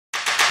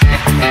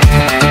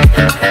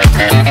Good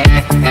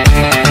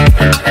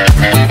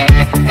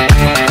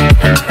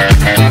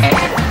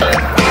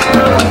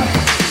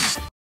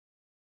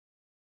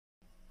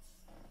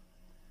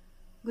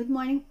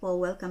morning po.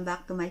 Welcome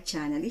back to my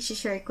channel.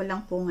 I-share ko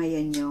lang po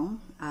ngayon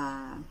yung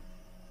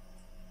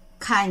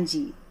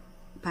kanji.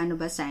 Paano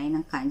basahin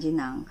ng kanji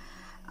ng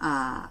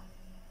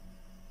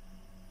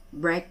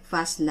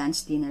breakfast,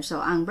 lunch, dinner.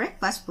 So, ang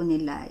breakfast po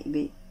nila,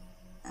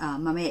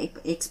 mamaya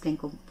i-explain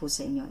ko po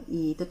sa inyo.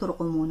 Ituturo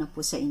ko muna po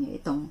sa inyo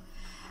itong,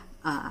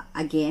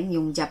 again,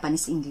 yung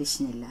Japanese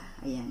English nila.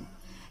 Ayan.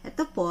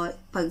 Ito po,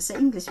 pag sa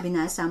English,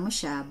 binasa mo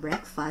siya,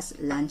 breakfast,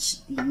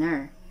 lunch,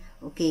 dinner.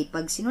 Okay,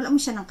 pag sinulat mo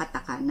siya ng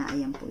katakana,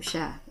 ayan po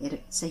siya.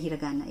 Sa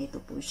hiragana,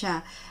 ito po siya.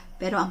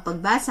 Pero ang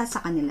pagbasa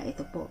sa kanila,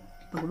 ito po.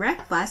 Pag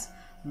breakfast,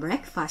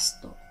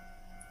 breakfasto.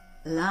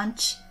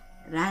 Lunch,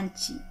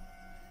 ranchi.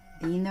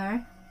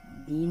 Dinner,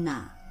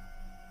 dina.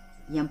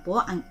 Yan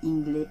po ang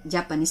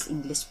Japanese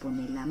English po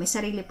nila. May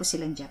sarili po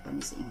silang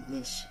Japanese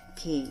English.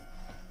 Okay.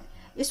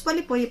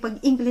 Usually po, pag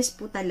English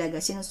po talaga,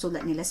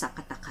 sinusulat nila sa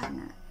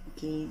katakana.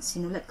 Okay,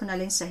 sinulat ko na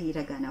lang sa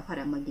hiragana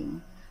para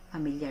maging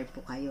familiar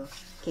po kayo.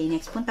 Okay,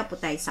 next, punta po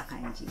tayo sa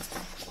kanji.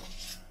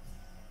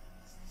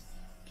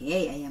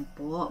 Okay, ayan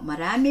po.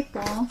 Marami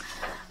pong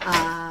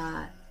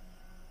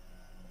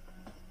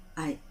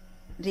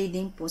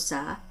reading po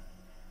sa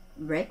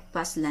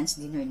breakfast, lunch,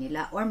 dinner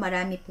nila. Or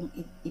marami pong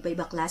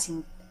iba-iba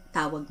klaseng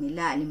tawag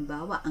nila.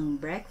 Halimbawa, ang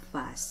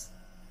breakfast.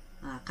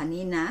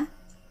 Kanina,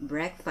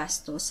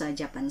 breakfast to sa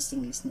Japanese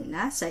English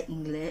nila.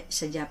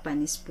 Sa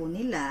Japanese po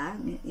nila,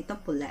 ito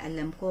pula,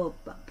 alam ko,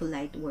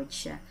 polite word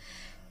siya.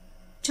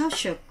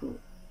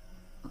 Choshoku.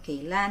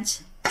 Okay,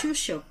 lunch,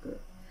 chushoku.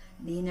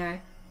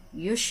 Dinner,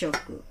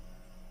 yushoku.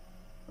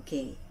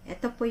 Okay,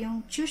 ito po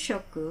yung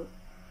chushoku.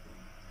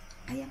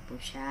 Ayan po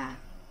siya.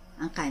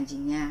 Ang kanji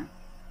niya.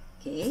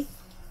 Okay.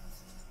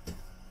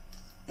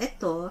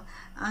 Ito,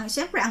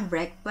 siyempre ang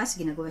breakfast,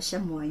 ginagawa siya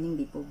morning,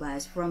 di po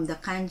ba? From the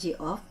kanji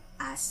of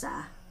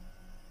asa.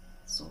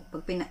 So,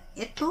 pag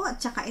ito at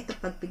saka ito,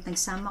 pag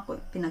pinagsama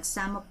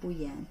po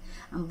yan,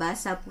 ang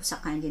basa po sa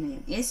kanji na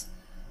yan is,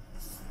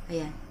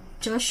 ayan,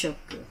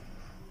 choshoku.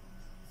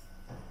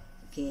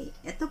 Okay,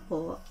 ito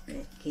po,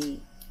 okay,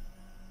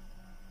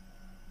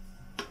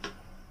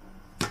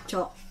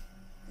 cho.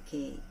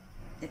 Okay,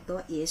 ito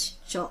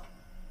is cho.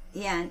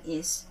 Yan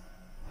is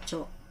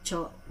cho,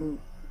 u.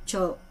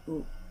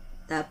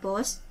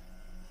 Tapos,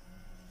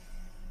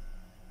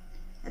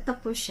 ito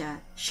po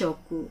siya,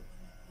 shoku.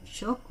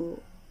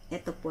 Shoku,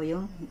 ito po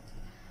yung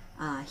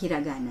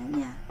hiragana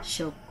niya,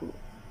 shoku.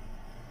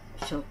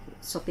 Shoku.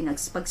 So,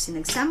 pag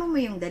sinagsama mo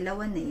yung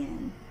dalawa na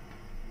yan,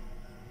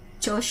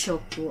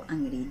 choshoku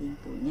ang reading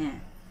po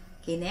niya.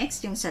 Okay,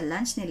 next, yung sa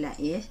lunch nila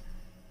is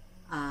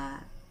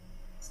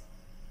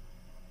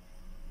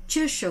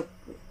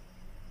chushoku.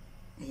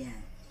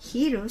 Ayan.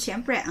 Hiru,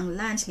 syempre, ang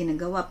lunch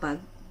ginagawa pag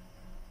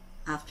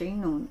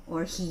afternoon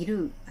or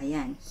hiru.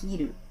 Ayan,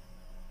 hiru.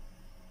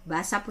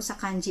 Basa po sa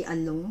kanji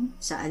alone,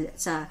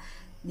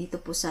 dito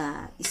po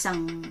sa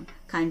isang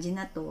kanji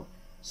na to,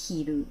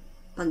 hiru.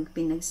 Pag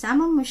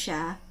pinagsama mo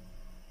siya,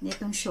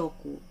 nitong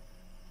shoku,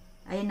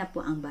 ayan na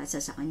po ang basa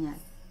sa kanya.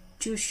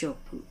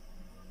 Chushoku.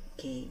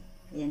 Okay.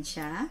 Ayan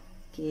siya.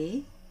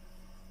 Okay.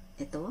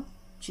 Ito.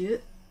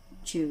 Chu.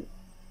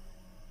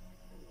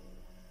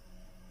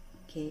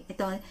 Okay.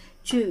 Ito.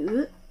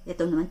 Chu.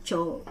 Ito naman.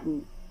 Chou.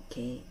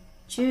 Okay.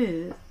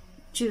 Chu.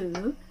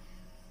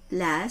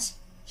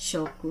 Plus.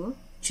 Shoku.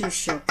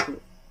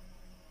 Chushoku.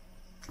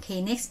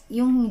 Okay. Next.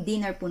 Yung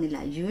dinner po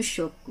nila.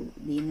 Yushoku.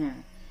 Dinner.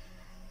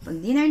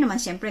 Pag dinner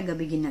naman, syempre,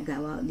 gabi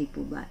ginagawa. Di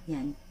po ba?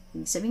 Yan.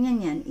 Ibig sabihin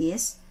niyan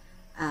is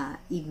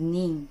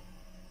evening.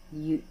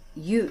 You.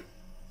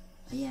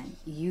 Ayan,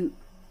 you.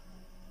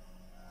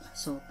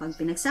 So, pag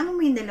pinagsama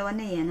mo yung dalawa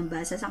na yan, ang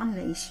basa sa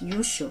kanila is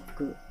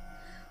yushoku.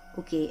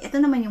 Okay, ito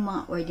naman yung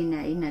mga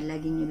ordinary na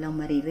lagi nyo lang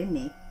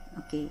maririnig.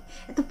 Okay,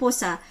 ito po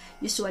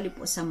usually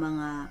po sa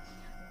mga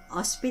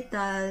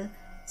hospital,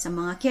 sa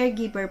mga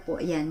caregiver po,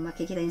 ayan,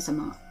 makikita nyo sa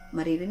mga,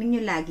 maririnig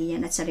nyo lagi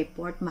yan, at sa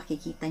report,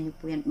 makikita nyo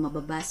po yan,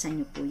 mababasa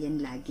nyo po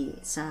yan lagi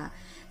sa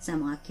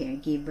mga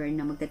caregiver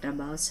na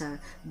magtatrabaho sa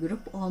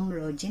group home,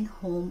 lodging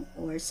home,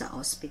 or sa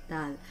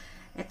hospital.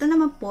 Ito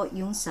naman po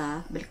yung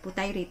balik po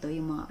tayo rito,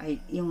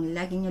 yung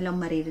lagi nyo lang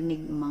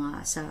maririnig yung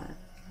mga sa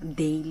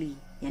daily.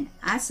 Yan,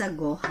 asa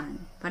gohan.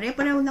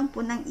 Pare-pareho lang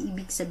po ng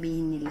ibig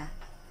sabihin nila.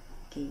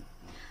 Okay.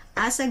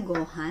 Asa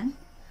gohan,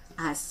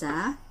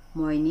 asa,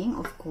 morning,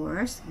 of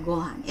course,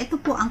 gohan. Ito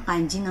po ang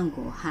kanji ng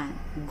gohan.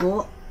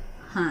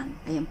 Gohan.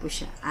 Ayan po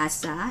siya.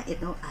 Asa,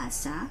 ito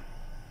asa.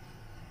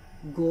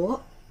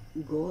 Go.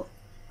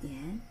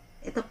 Yan.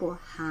 Ito po,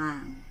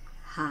 hang.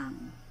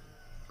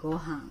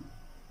 Gohang.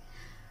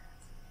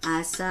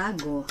 Asa,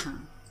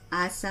 gohang.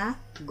 Asa,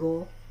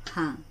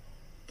 gohang.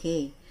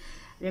 Okay.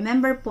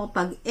 Remember po,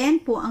 pag N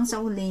po ang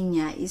sa huli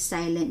niya is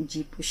silent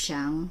G po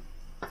siyang,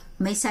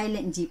 may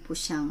silent G po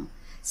siyang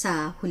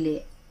sa huli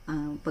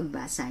ang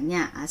pagbasa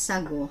niya. Asa,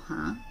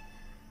 gohang.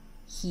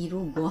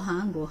 Hiru,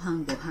 gohang.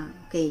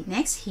 Okay,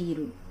 next,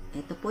 hiru.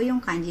 Ito po yung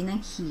kanji ng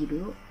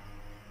hiru.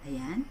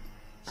 Ayan.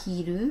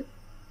 hiru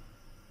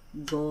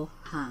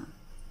gohan.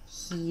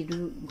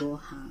 Hiru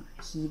gohan.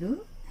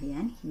 Hiru,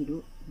 ayan,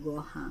 hiru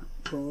gohan.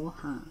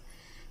 Gohan.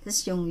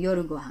 Tapos yung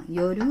yoru gohan.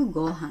 Yoru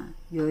gohan.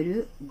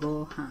 Yoru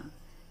gohan.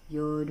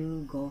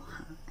 Yoru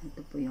gohan.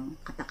 Ito po yung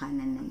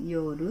katakanan ng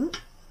yoru.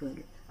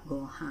 Yoru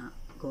gohan.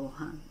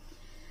 Gohan.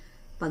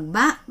 Pag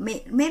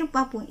meron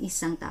pa pong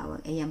isang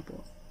tawag. Ayan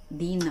po.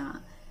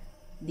 Dinner.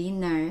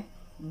 Dinner.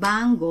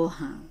 Bang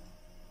gohan.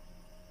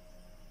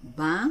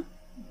 Bang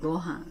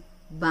gohan.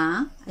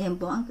 Bang. Ayan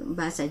po. Ang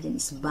basa dyan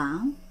is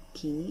bang.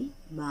 Okay.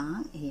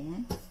 Bang.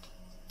 Ayan.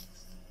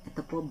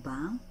 Ito po.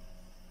 Bang.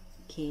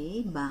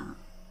 Okay. Bang.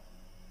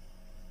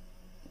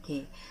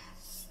 Okay.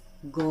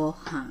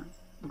 Gohan.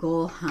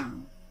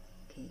 Gohan.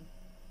 Okay.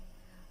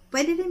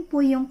 Pwede rin po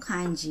yung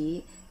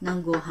kanji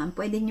ng gohan.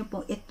 Pwede nyo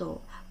po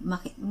ito.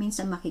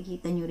 Minsan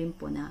makikita nyo rin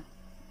po na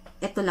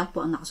ito lang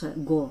po ang nakasulat.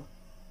 Go.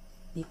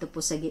 Dito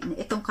po sa gitna.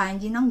 Itong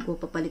kanji ng go,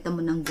 papalitan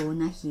mo ng go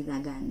na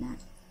hiragana.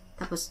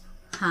 Tapos,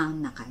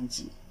 hang na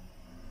kanji.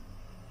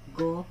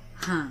 Go,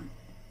 hang.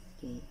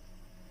 Okay.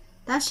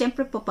 Tapos,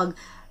 syempre po, pag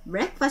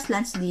breakfast,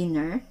 lunch,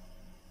 dinner,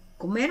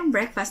 kung merong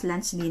breakfast,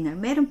 lunch, dinner,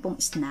 meron pong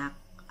snack.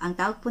 Ang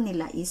tawag po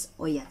nila is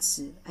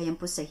oyatsu. Ayan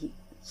po sa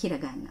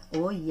hiragana.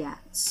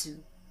 Oyatsu.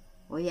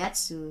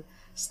 Oyatsu,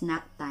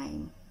 snack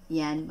time.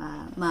 Yan,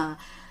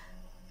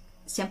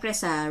 siyempre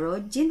sa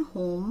Rojin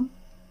Home,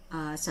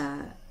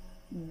 sa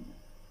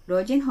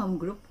Rojin Home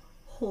Group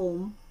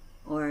Home,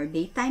 or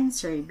daytime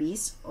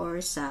service,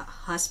 or sa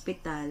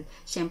hospital,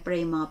 siyempre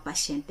yung mga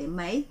pasyente,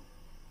 may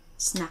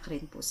snack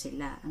rin po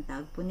sila. Ang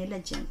tawag po nila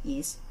dyan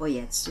is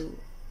oyatsu.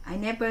 I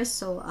never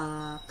saw a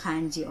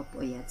kanji of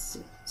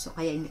oyatsu. So,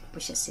 kaya hindi po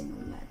siya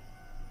sinulat.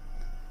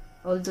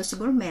 Although,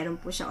 siguro meron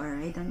po siya,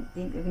 or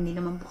hindi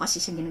naman po kasi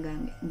siya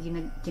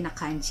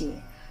ginakanji.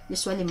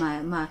 Usually,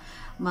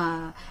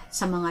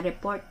 sa mga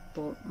report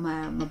po,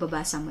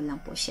 mababasa mo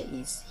lang po siya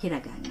is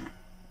hiragana.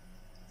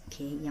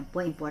 Okay, yan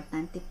po,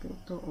 importante po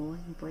to,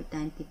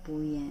 importante po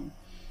yan.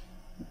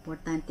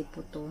 Importante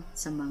po to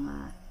sa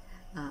mga,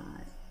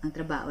 ang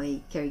trabaho ay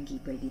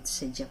caregiver dito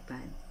sa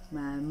Japan.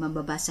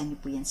 Mababasa niyo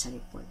po yan sa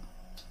report.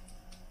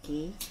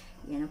 Okay,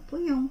 yan po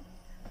yung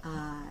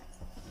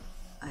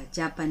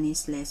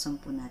Japanese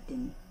lesson po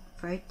natin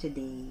for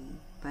today.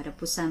 Para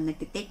po sa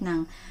nagtitake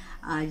ng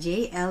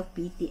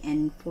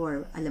JLPTN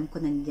 4, alam ko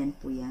nandiyan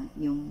po yan,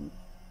 yung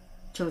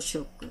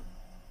choshoku.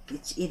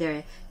 It's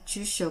either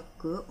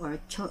chushoku or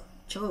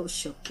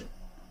choshoku.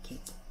 Okay.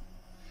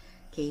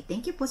 Okay,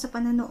 thank you po sa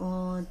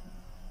panonood.